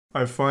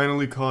I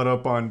finally caught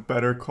up on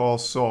Better Call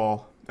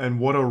Saul, and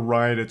what a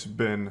ride it's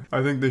been.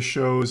 I think this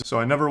shows, so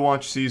I never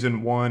watched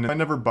season 1, I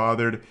never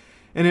bothered,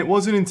 and it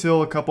wasn't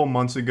until a couple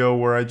months ago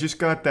where I just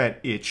got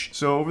that itch.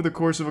 So over the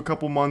course of a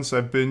couple months,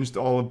 I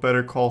binged all of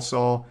Better Call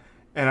Saul,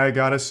 and I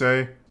gotta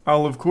say,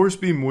 I'll of course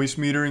be moist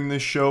metering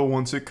this show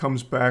once it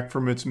comes back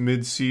from its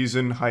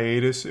mid-season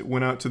hiatus. It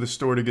went out to the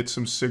store to get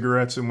some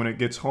cigarettes, and when it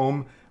gets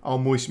home, I'll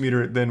moist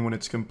meter it then when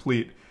it's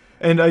complete.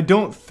 And I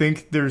don't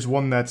think there's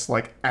one that's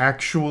like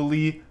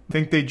actually, I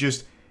think they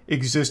just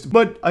exist,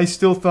 but I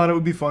still thought it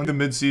would be fun. The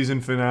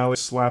mid-season finale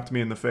slapped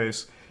me in the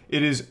face.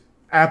 It is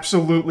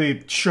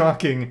absolutely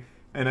shocking,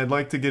 and I'd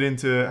like to get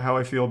into how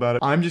I feel about it.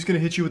 I'm just gonna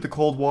hit you with the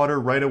cold water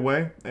right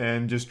away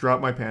and just drop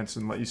my pants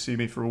and let you see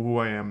me for who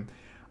I am.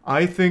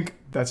 I think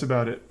that's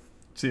about it.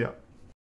 See ya.